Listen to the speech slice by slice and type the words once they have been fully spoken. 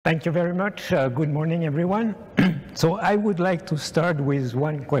Thank you very much. Good morning, everyone. So I would like to start with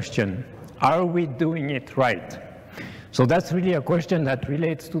one question. Are we doing it right? So that's really a question that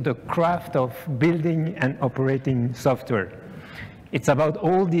relates to the craft of building and operating software. It's about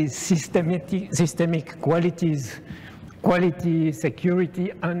all these systemic qualities, quality,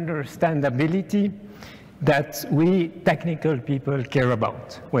 security, understandability, that we technical people care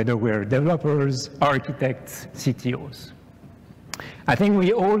about, whether we're developers, architects, CTOs. I think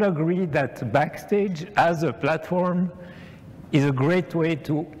we all agree that Backstage as a platform is a great way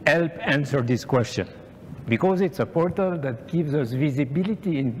to help answer this question, because it's a portal that gives us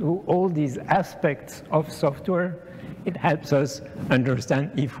visibility into all these aspects of software. It helps us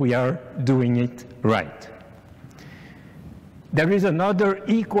understand if we are doing it right. There is another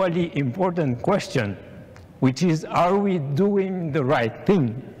equally important question, which is, are we doing the right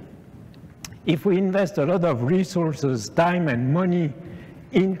thing? If we invest a lot of resources, time, and money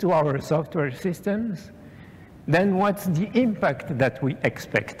into our software systems, then what's the impact that we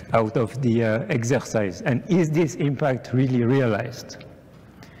expect out of the exercise? And is this impact really realized?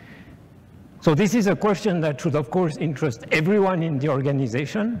 So this is a question that should, of course, interest everyone in the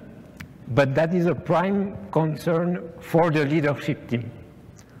organization, but that is a prime concern for the leadership team.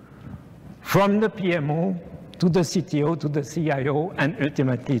 From the PMO to the CTO, to the CIO, and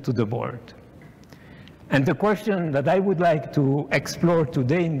ultimately to the board. And the question that I would like to explore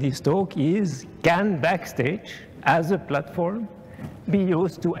today in this talk is, can Backstage as a platform be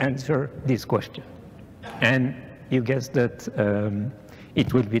used to answer this question? And you guessed that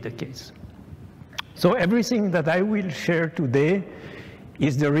it will be the case. So everything that I will share today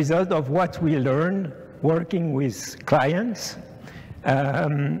is the result of what we learned working with clients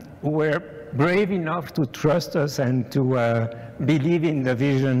who were brave enough to trust us and to believe in the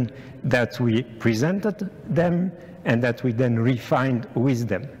vision that we presented them and that we then refined with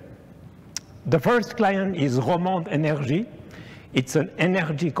them. The first client is Romande Energie. It's an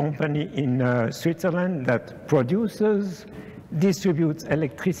energy company in Switzerland that produces, distributes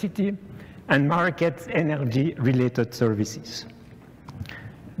electricity, and markets energy-related services.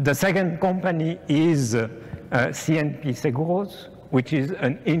 The second company is CNP Seguros, which is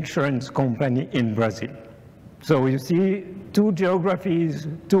an insurance company in Brazil. So you see two geographies,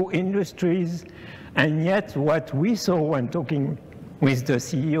 two industries, and yet what we saw when talking with the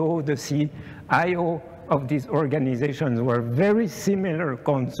CEO, the CIO of these organizations were very similar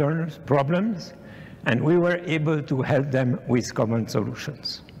concerns, problems, and we were able to help them with common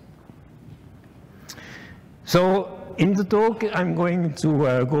solutions. So in the talk, I'm going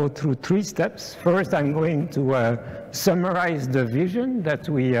to go through 3 steps. First, I'm going to summarize the vision that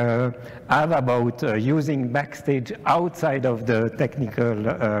we have about using Backstage outside of the technical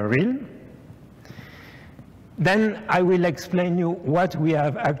realm. Then I will explain you what we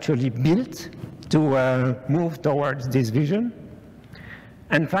have actually built to move towards this vision.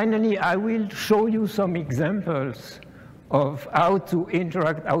 And finally, I will show you some examples of how to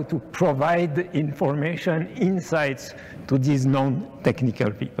interact, how to provide information, insights to these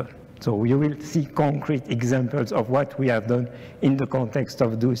non-technical people. So you will see concrete examples of what we have done in the context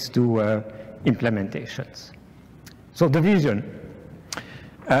of those 2 implementations. So the vision.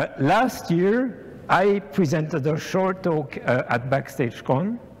 Last year, I presented a short talk at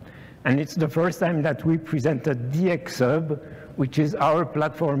BackstageCon, and it's the first time that we presented DX Hub, which is our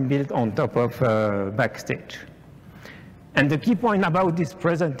platform built on top of Backstage. And the key point about this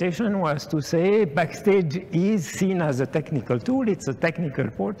presentation was to say Backstage is seen as a technical tool, it's a technical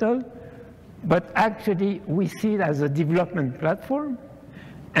portal, but actually we see it as a development platform,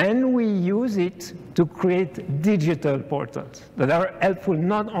 and we use it to create digital portals that are helpful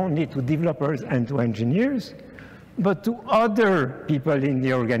not only to developers and to engineers, but to other people in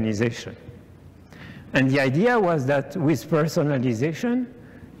the organization. And the idea was that with personalization,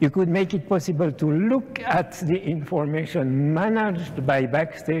 you could make it possible to look at the information managed by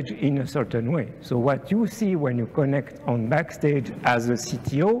Backstage in a certain way. So what you see when you connect on Backstage as a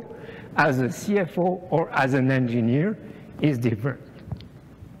CTO, as a CFO, or as an engineer is different.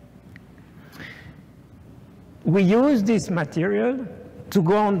 We use this material to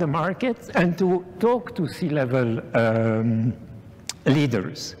go on the market and to talk to C-level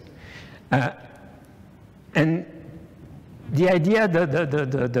leaders. And the idea,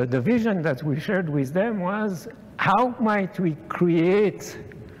 the vision that we shared with them was, how might we create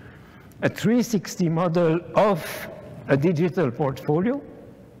a 360 model of a digital portfolio,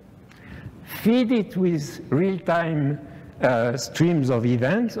 feed it with real-time streams of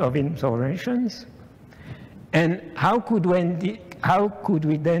events, of informations, and how could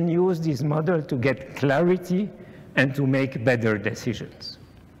we then use this model to get clarity and to make better decisions?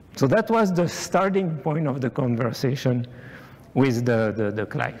 So that was the starting point of the conversation with the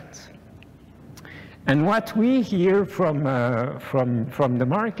clients. And what we hear from the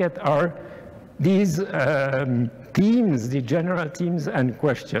market are these themes, the general themes and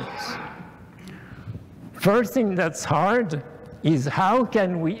questions. First thing that's hard is how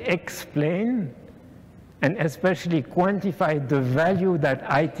can we explain and especially quantify the value that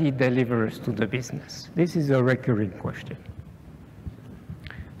IT delivers to the business? This is a recurring question.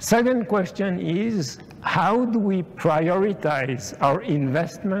 Second question is, how do we prioritize our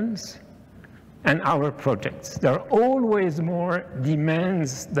investments and our projects? There are always more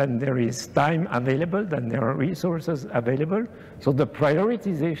demands than there is time available, than there are resources available. So the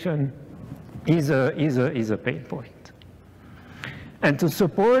prioritization is a pain point. And to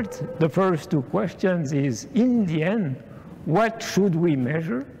support the first two questions is, in the end, what should we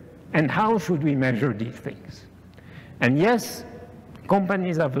measure and how should we measure these things? And yes,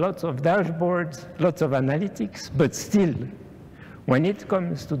 companies have lots of dashboards, lots of analytics, but still, when it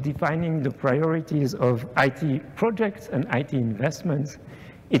comes to defining the priorities of IT projects and IT investments,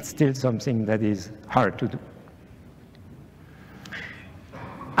 it's still something that is hard to do.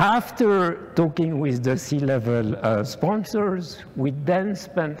 After talking with the C-level sponsors, we then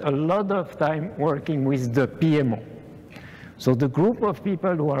spent a lot of time working with the PMO. So the group of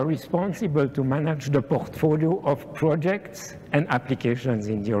people who are responsible to manage the portfolio of projects and applications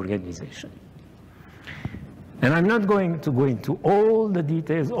in the organization. And I'm not going to go into all the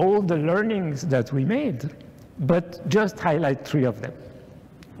details, all the learnings that we made, but just highlight three of them.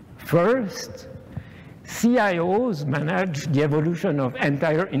 First, CIOs manage the evolution of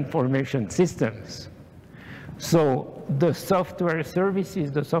entire information systems. So the software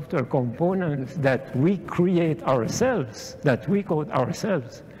services, the software components that we create ourselves, that we code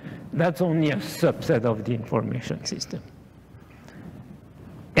ourselves, that's only a subset of the information system.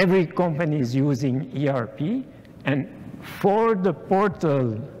 Every company is using ERP, and for the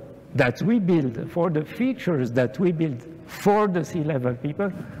portal that we build, for the features that we build for the C-level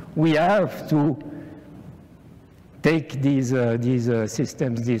people, we have to take these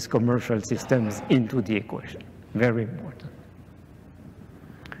systems, these commercial systems into the equation. Very important.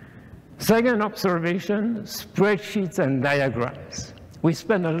 Second observation, spreadsheets and diagrams. We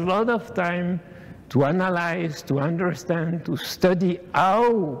spend a lot of time to analyze, to understand, to study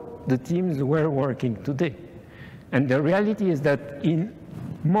how the teams were working today. And the reality is that in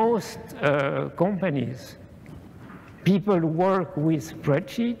most companies, people work with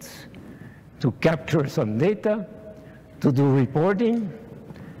spreadsheets to capture some data, to do reporting,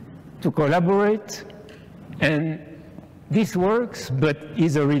 to collaborate, and this works, but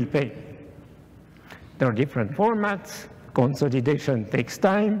is a real pain. There are different formats, consolidation takes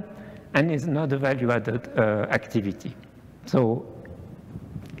time, and is not a value-added activity. So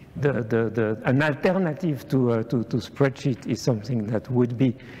an alternative to spreadsheet is something that would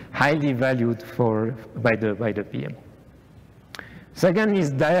be highly valued by the PMO. Second is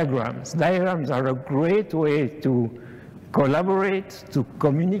diagrams. Diagrams are a great way to collaborate, to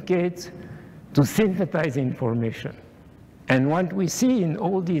communicate, to synthesize information. And what we see in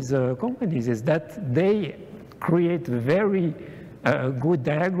all these companies is that they create very good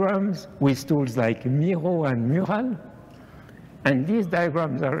diagrams with tools like Miro and Mural. And these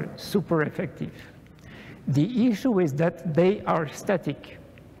diagrams are super effective. The issue is that they are static.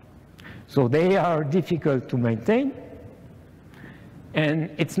 So they are difficult to maintain.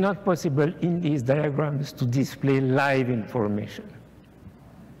 And it's not possible in these diagrams to display live information.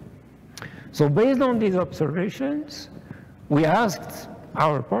 So based on these observations, we asked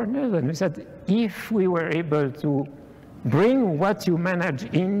our partners and we said, if we were able to bring what you manage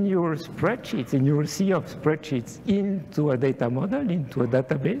in your spreadsheets, in your sea of spreadsheets, into a data model, into a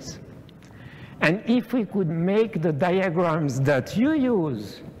database, and if we could make the diagrams that you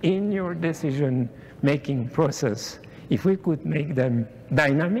use in your decision-making process, if we could make them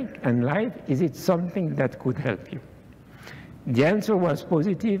dynamic and live, is it something that could help you? The answer was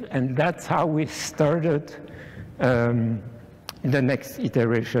positive, and that's how we started the next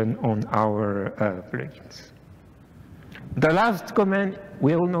iteration on our plugins. The last comment,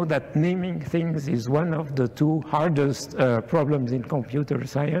 we all know that naming things is one of the two hardest problems in computer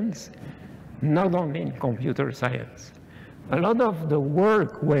science, not only in computer science. A lot of the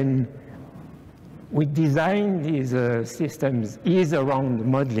work when we design these systems is around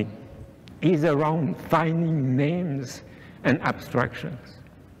modeling, is around finding names and abstractions.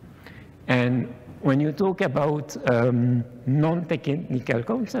 And when you talk about non-technical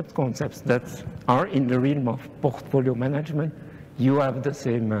concepts that are in the realm of portfolio management, you have the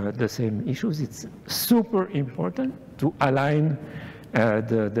same issues. It's super important to align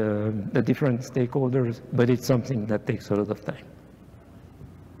the different stakeholders, but it's something that takes a lot of time.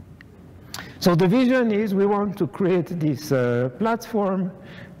 So the vision is we want to create this platform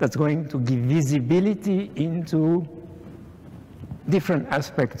that's going to give visibility into different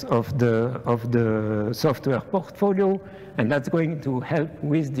aspects of the software portfolio, and that's going to help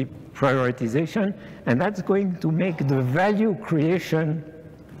with the prioritization, and that's going to make the value creation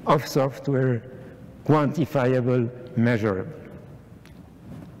of software quantifiable, measurable.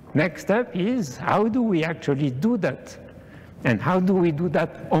 Next step is how do we actually do that? And how do we do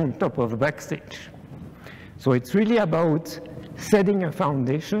that on top of Backstage? So it's really about setting a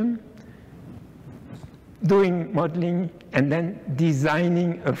foundation, doing modeling, and then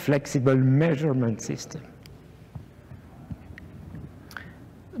designing a flexible measurement system.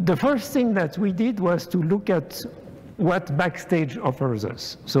 The first thing that we did was to look at what Backstage offers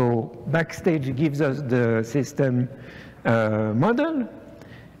us. So Backstage gives us the system model,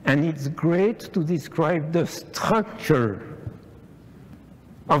 and it's great to describe the structure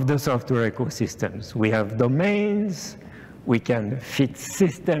of the software ecosystems. We have domains, we can fit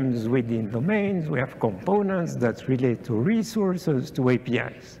systems within domains, we have components that relate to resources, to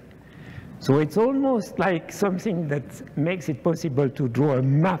APIs. So it's almost like something that makes it possible to draw a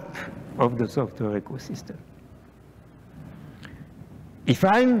map of the software ecosystem. If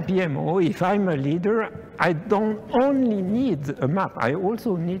I'm PMO, if I'm a leader, I don't only need a map, I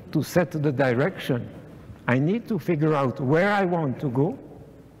also need to set the direction. I need to figure out where I want to go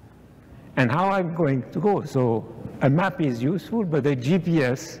and how I'm going to go. So a map is useful, but a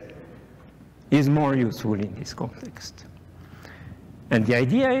GPS is more useful in this context. And the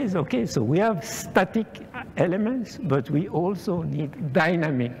idea is, okay, so we have static elements, but we also need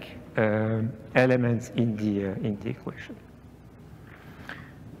dynamic elements in the equation.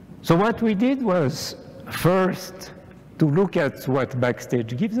 So what we did was first to look at what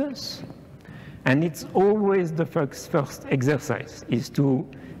Backstage gives us, and it's always the first exercise is to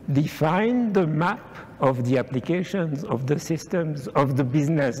define the map of the applications, of the systems, of the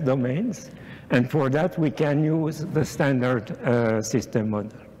business domains, and for that we can use the standard system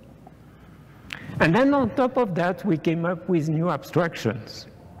model. And then on top of that we came up with new abstractions.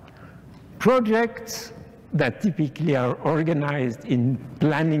 Projects that typically are organized in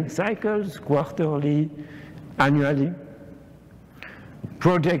planning cycles, quarterly, annually.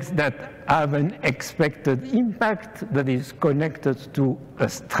 Projects that have an expected impact that is connected to a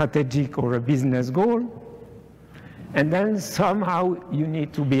strategic or a business goal. And then somehow you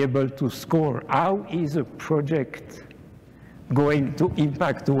need to be able to score. How is a project going to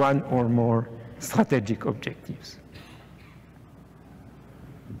impact one or more strategic objectives?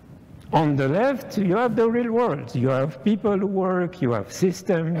 On the left, you have the real world. You have people who work, you have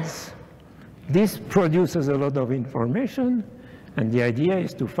systems. This produces a lot of information, and the idea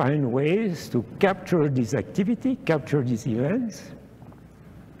is to find ways to capture this activity, capture these events,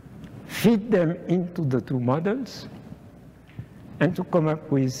 feed them into the two models, and to come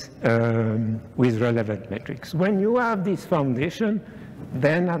up with relevant metrics. When you have this foundation,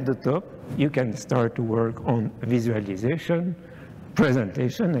 then at the top, you can start to work on visualization,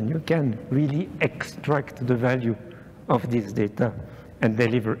 presentation, and you can really extract the value of this data and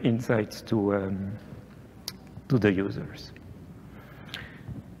deliver insights to the users.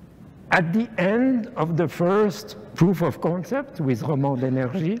 At the end of the first proof of concept with Romande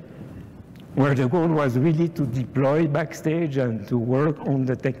Energie, where the goal was really to deploy Backstage and to work on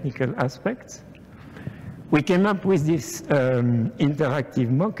the technical aspects, we came up with this interactive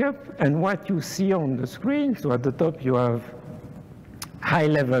mock-up, and what you see on the screen, so at the top you have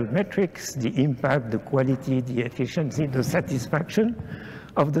high-level metrics, the impact, the quality, the efficiency, the satisfaction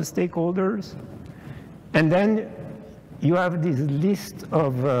of the stakeholders. And then you have this list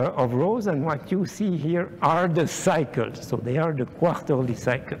of rows, and what you see here are the cycles. So they are the quarterly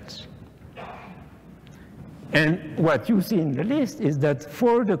cycles. And what you see in the list is that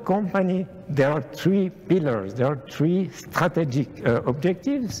for the company, there are three pillars. There are three strategic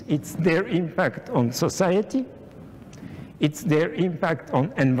objectives. It's their impact on society, it's their impact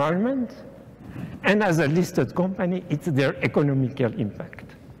on environment, and as a listed company, it's their economical impact.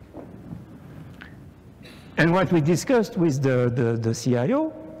 And what we discussed with the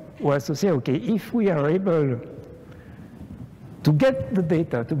CIO was to say, okay, if we are able to get the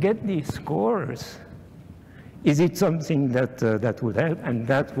data, to get these scores, is it something that would help? And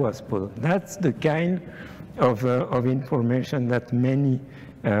that was possible. That's the kind of information that many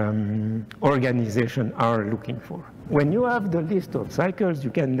organizations are looking for. When you have the list of cycles, you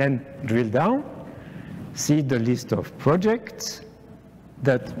can then drill down, see the list of projects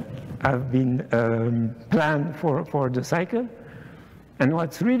that have been planned for the cycle, And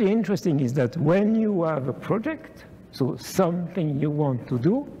what's really interesting is that when you have a project, so something you want to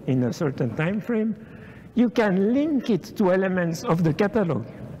do in a certain time frame, you can link it to elements of the catalog.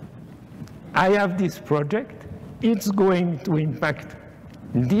 I have this project, it's going to impact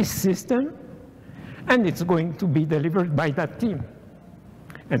this system, and it's going to be delivered by that team.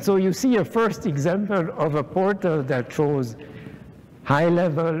 And so you see a first example of a portal that shows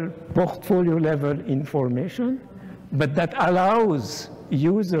high-level, portfolio-level information, but that allows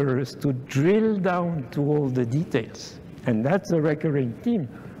users to drill down to all the details. And that's a recurring theme.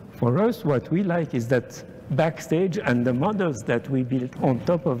 For us, what we like is that Backstage and the models that we built on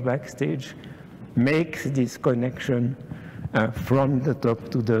top of Backstage makes this connection from the top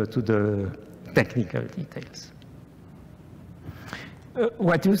to the technical details.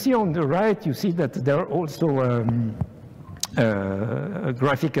 What you see on the right, you see that there are also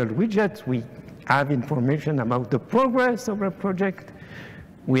graphical widgets. We have information about the progress of a project.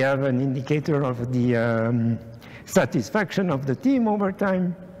 We have an indicator of the satisfaction of the team over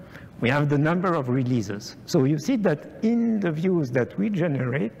time. We have the number of releases. So you see that in the views that we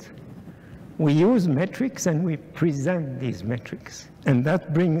generate, we use metrics and we present these metrics. And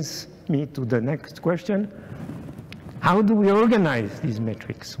that brings me to the next question. How do we organize these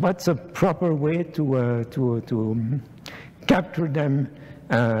metrics? What's a proper way to capture them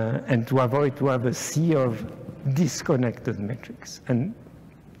and to avoid to have a sea of disconnected metrics? And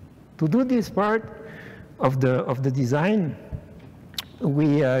to do this part of the design,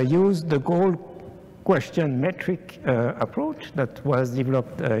 we use the goal question metric approach that was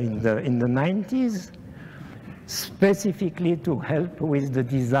developed in the 90s, specifically to help with the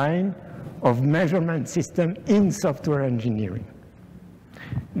design of measurement system in software engineering.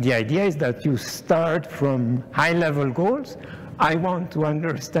 The idea is that you start from high-level goals. I want to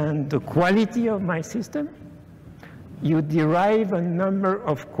understand the quality of my system. You derive a number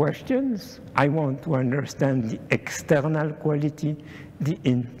of questions. I want to understand the external quality, the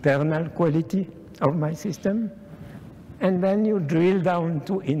internal quality of my system. And then you drill down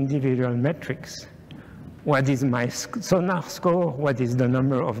to individual metrics. What is my sonar score? What is the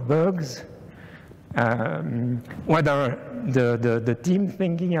number of bugs? What are the team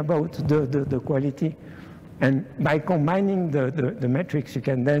thinking about the quality? And by combining the metrics, you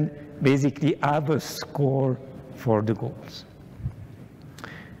can then basically have a score for the goals.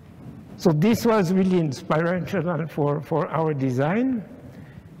 So this was really inspirational for our design.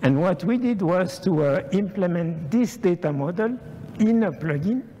 And what we did was to implement this data model in a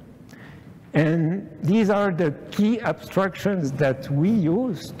plugin. And these are the key abstractions that we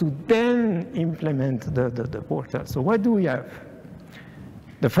use to then implement the portal. So what do we have?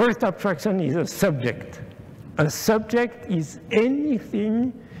 The first abstraction is a subject. A subject is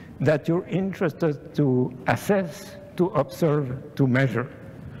anything that you're interested to assess, to observe, to measure.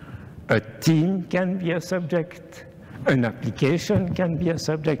 A team can be a subject, an application can be a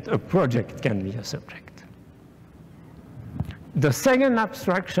subject, a project can be a subject. The second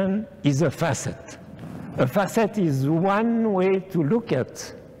abstraction is a facet. A facet is one way to look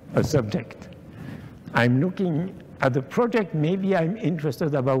at a subject. I'm looking at the project, maybe I'm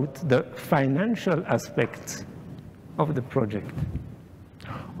interested about the financial aspects of the project.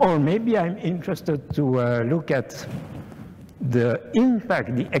 Or maybe I'm interested to look at the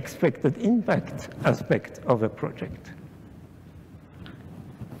impact, the expected impact aspect of a project.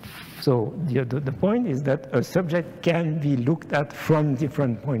 So the point is that a subject can be looked at from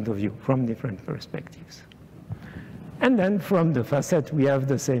different points of view, from different perspectives. And then from the facet, we have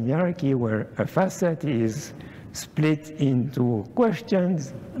the same hierarchy where a facet is split into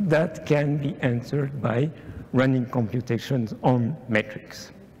questions that can be answered by running computations on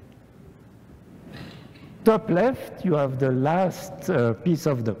metrics. Top left, you have the last piece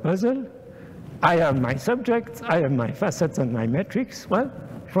of the puzzle. I have my subjects, I have my facets and my metrics. Well,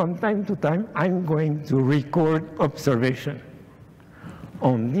 from time to time, I'm going to record observation.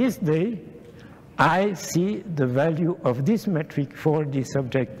 On this day, I see the value of this metric for this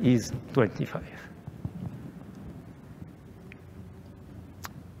subject is 25.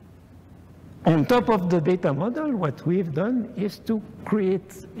 On top of the data model, what we've done is to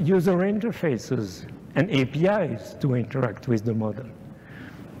create user interfaces and APIs to interact with the model.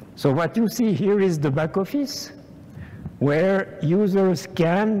 So what you see here is the back office, where users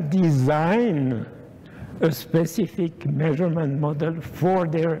can design a specific measurement model for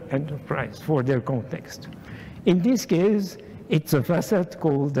their enterprise, for their context. In this case, it's a facet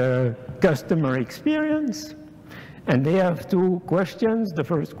called customer experience. And they have two questions. The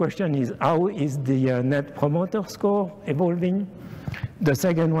first question is, how is the Net Promoter Score evolving? The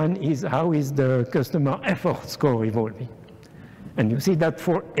second one is, how is the customer effort score evolving? And you see that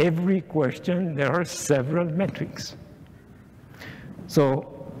for every question, there are several metrics.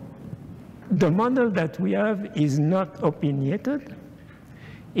 So the model that we have is not opinionated.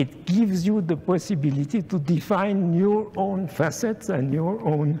 It gives you the possibility to define your own facets and your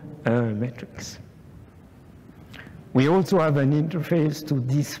own metrics. We also have an interface to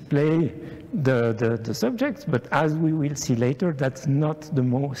display the subjects, but as we will see later, that's not the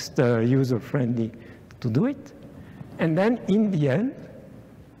most user-friendly to do it. And then in the end,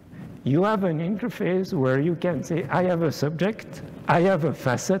 you have an interface where you can say, I have a subject, I have a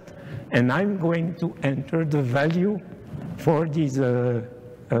facet, and I'm going to enter the value for these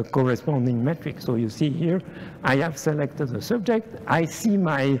corresponding metrics. So you see here, I have selected a subject, I see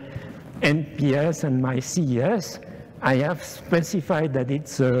my NPS and my CES, I have specified that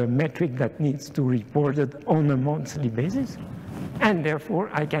it's a metric that needs to be reported on a monthly basis, and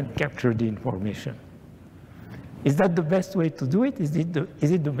therefore I can capture the information. Is that the best way to do it? Is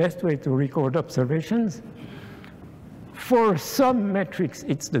it the best way to record observations? For some metrics,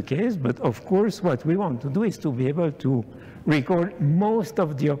 it's the case, but of course, what we want to do is to be able to record most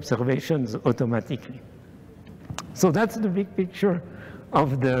of the observations automatically. So that's the big picture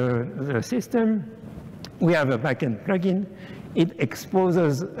of the system. We have a backend plugin. It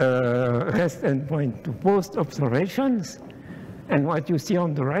exposes a REST endpoint to post observations. And what you see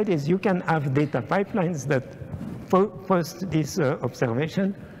on the right is you can have data pipelines that post this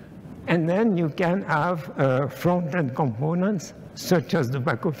observation. And then you can have front-end components, such as the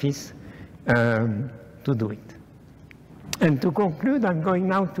back office, to do it. And to conclude, I'm going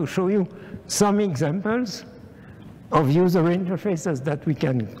now to show you some examples of user interfaces that we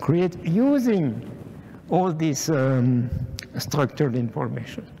can create using all this structured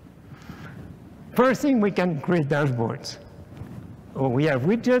information. First thing, we can create dashboards. We have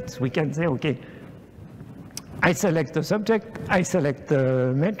widgets. We can say, OK, I select a subject, I select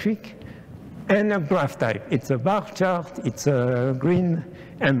a metric, and a graph type. It's a bar chart, it's a green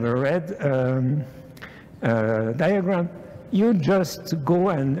and a red diagram. You just go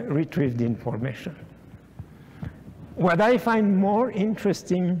and retrieve the information. What I find more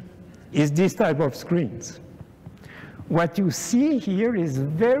interesting is this type of screens. What you see here is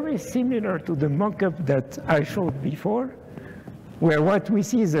very similar to the mock-up that I showed before, where what we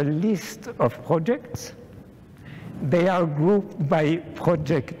see is a list of projects. They are grouped by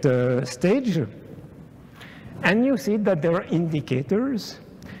project stage. And you see that there are indicators,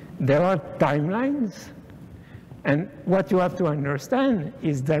 there are timelines. And what you have to understand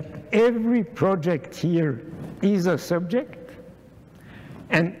is that every project here is a subject,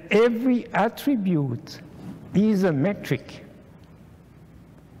 and every attribute is a metric.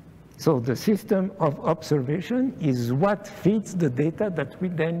 So the system of observation is what feeds the data that we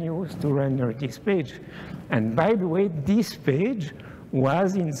then use to render this page. And by the way, this page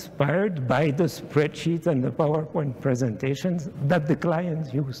was inspired by the spreadsheets and the PowerPoint presentations that the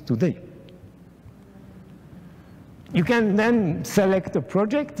clients use today. You can then select a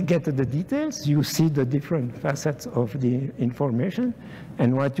project, get the details. You see the different facets of the information.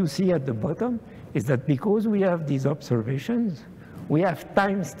 And what you see at the bottom is that because we have these observations, we have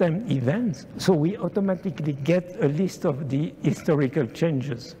timestamp events, so we automatically get a list of the historical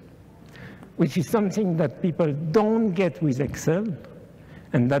changes, which is something that people don't get with Excel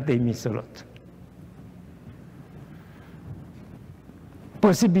and that they miss a lot.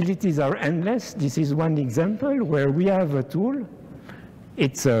 Possibilities are endless. This is one example where we have a tool.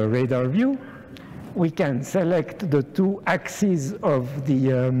 It's a radar view. We can select the two axes of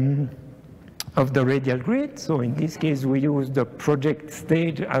the radial grid. So in this case, we use the project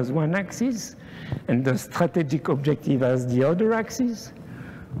stage as one axis and the strategic objective as the other axis.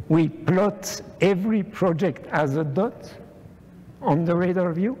 We plot every project as a dot on the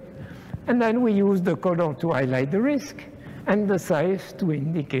radar view. And then we use the color to highlight the risk and the size to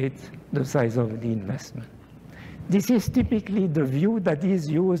indicate the size of the investment. This is typically the view that is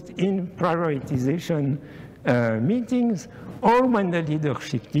used in prioritization meetings or when the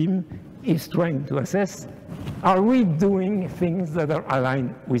leadership team is trying to assess, are we doing things that are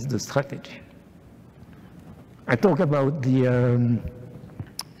aligned with the strategy? I talk about the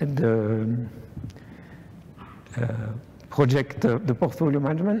project, the portfolio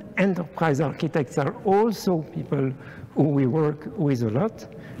management. Enterprise architects are also people who we work with a lot.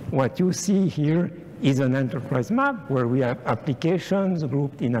 What you see here is an enterprise map where we have applications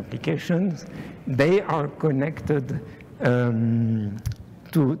grouped in applications. They are connected to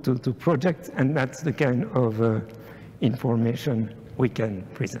projects, and that's the kind of information we can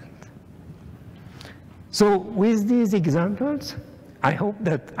present. So with these examples, I hope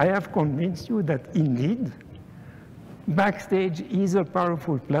that I have convinced you that indeed Backstage is a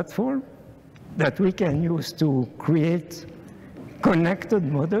powerful platform that we can use to create connected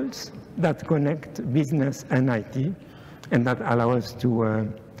models that connect business and IT, and that allow us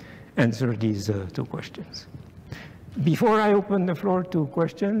to answer these two questions. Before I open the floor to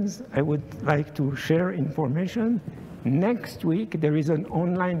questions, I would like to share information. Next week, there is an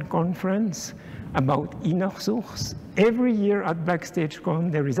online conference about inner source. Every year at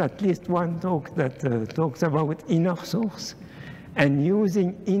BackstageCon, there is at least one talk that talks about inner source and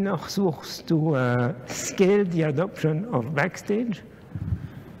using inner source to scale the adoption of Backstage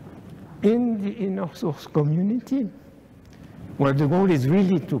in the inner source community, where the goal is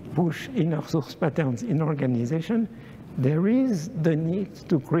really to push inner source patterns in organization. There is the need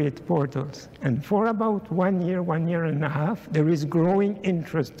to create portals. And for about 1 year, 1.5 years, there is growing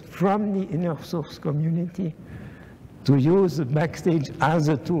interest from the inner source community to use Backstage as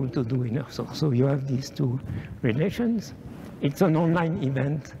a tool to do inner source. So you have these two relations. It's an online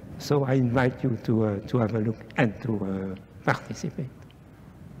event, so I invite you to have a look and to participate.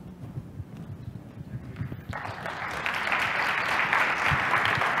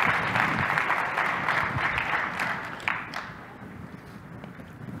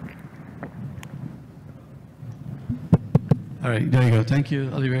 All right, there you go. Thank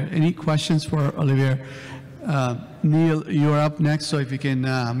you, Olivier. Any questions for Olivier? Neil, you're up next, so if you can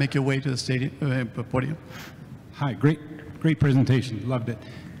make your way to the podium. Hi, great presentation. Loved it.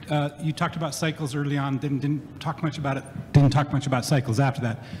 You talked about cycles early on. Didn't talk much about it. Didn't talk much about cycles after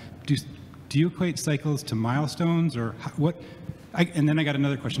that. Do you equate cycles to milestones, or what? And then I got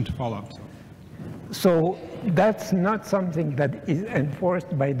another question to follow up. So that's not something that is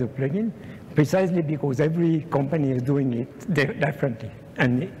enforced by the plugin, precisely because every company is doing it differently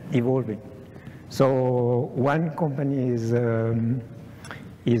and evolving. So one company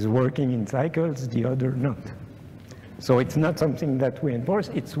is working in cycles, the other not. So it's not something that we enforce.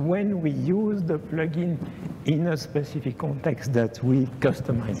 It's when we use the plugin in a specific context that we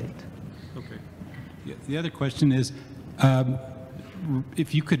customize it. Okay. Yeah, the other question is,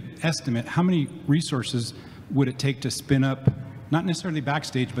 if you could estimate how many resources would it take to spin up, not necessarily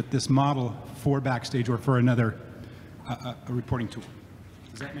Backstage, but this model for Backstage or for another a reporting tool?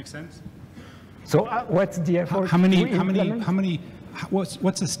 Does that make sense? So what's the effort?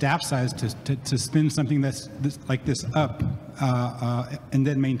 What's the staff size to spin something like this up and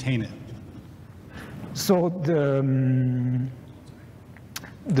then maintain it? So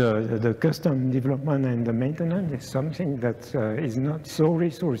the custom development and the maintenance is something that is not so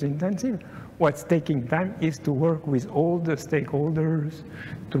resource intensive. What's taking time is to work with all the stakeholders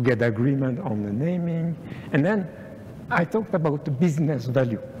to get agreement on the naming. And then I talked about the business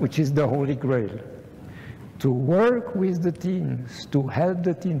value, which is the holy grail. To work with the teams, to help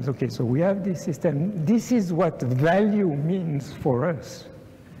the teams. Okay, so we have this system. This is what value means for us.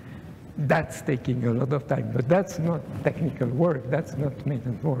 That's taking a lot of time, but that's not technical work. That's not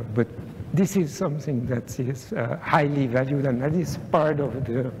maintenance work. But this is something that is highly valued, and that is part of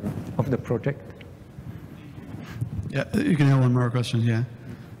the project. Yeah, you can have one more question. Yeah.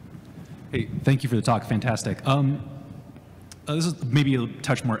 Hey, thank you for the talk. Fantastic. This is maybe a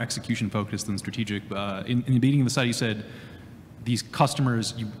touch more execution focused than strategic. In the beginning of the slide, you said these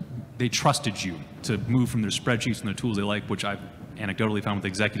customers, they trusted you to move from their spreadsheets and their tools they like, which I've anecdotally found with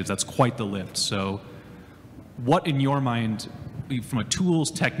executives, that's quite the lift. So what in your mind, from a tools,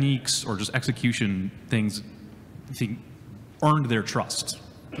 techniques, or just execution things, you think earned their trust?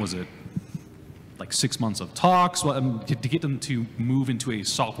 Was it like 6 months of talks? Well, to get them to move into a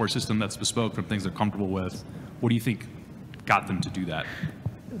software system that's bespoke from things they're comfortable with, what do you think got them to do that?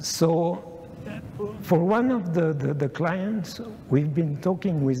 So for one of the clients, we've been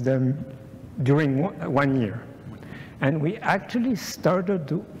talking with them during 1 year. And we actually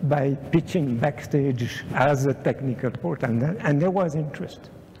started by pitching Backstage as a technical port, and there was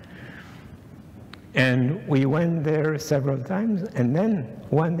interest. And we went there several times, and then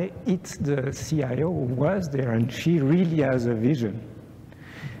one day it's the CIO who was there, and she really has a vision.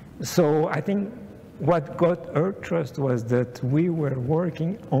 So I think what got her trust was that we were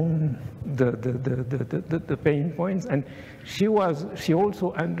working on the pain points, and she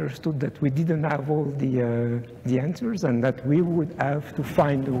also understood that we didn't have all the answers, and that we would have to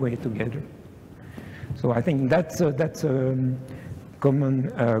find a way together. So I think that's a common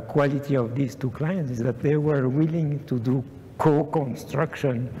quality of these two clients, is that they were willing to do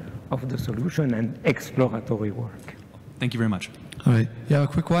co-construction of the solution and exploratory work. Thank you very much. All right. You have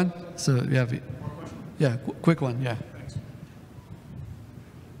a quick one? So you have, yeah, quick one. Yeah.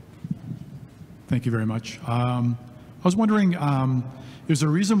 Thank you very much. I was wondering, is there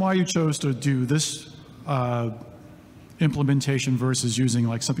a reason why you chose to do this implementation versus using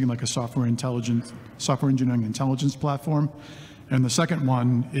like something like a software engineering intelligence platform? And the second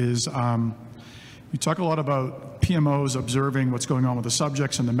one is, you talk a lot about PMOs observing what's going on with the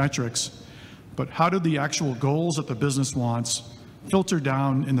subjects and the metrics, but how do the actual goals that the business wants filter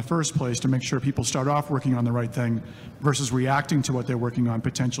down in the first place to make sure people start off working on the right thing versus reacting to what they're working on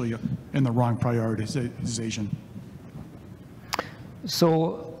potentially in the wrong prioritization?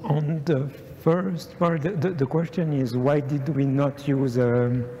 So on the first part, the question is, why did we not use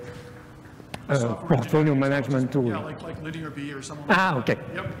a portfolio management tool? Yeah, like Linear B or something. Okay.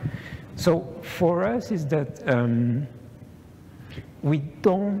 Yep. So for us is that we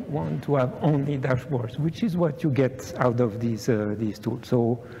don't want to have only dashboards, which is what you get out of these tools.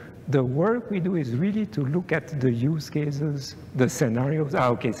 So the work we do is really to look at the use cases, the scenarios.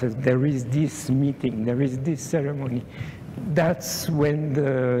 Okay, so there is this meeting, there is this ceremony. That's when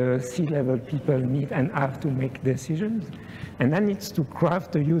the C-level people meet and have to make decisions. And then it's to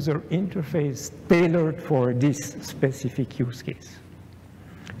craft a user interface tailored for this specific use case.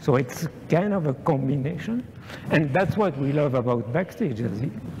 So it's kind of a combination. And that's what we love about Backstage. Is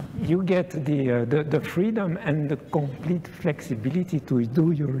you get the freedom and the complete flexibility to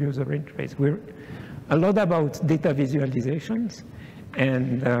do your user interface. We're a lot about data visualizations,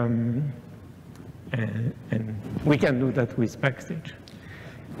 and we can do that with Backstage.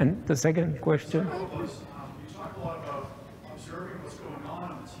 And the second question? You talk a lot about observing what's going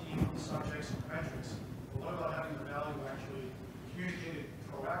on in the team, the subjects, and metrics. But what about having the value actually communicated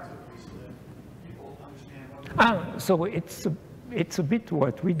proactively so that people understand what So it's a bit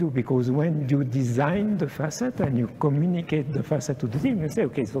what we do, because when you design the facet and you communicate the facet to the team, you say,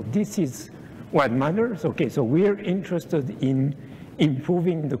 okay, so this is what matters. Okay, so we're interested in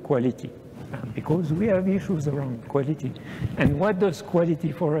improving the quality. Because we have issues around quality. And what does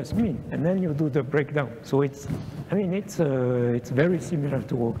quality for us mean? And then you do the breakdown. So it's very similar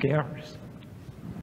to OKRs.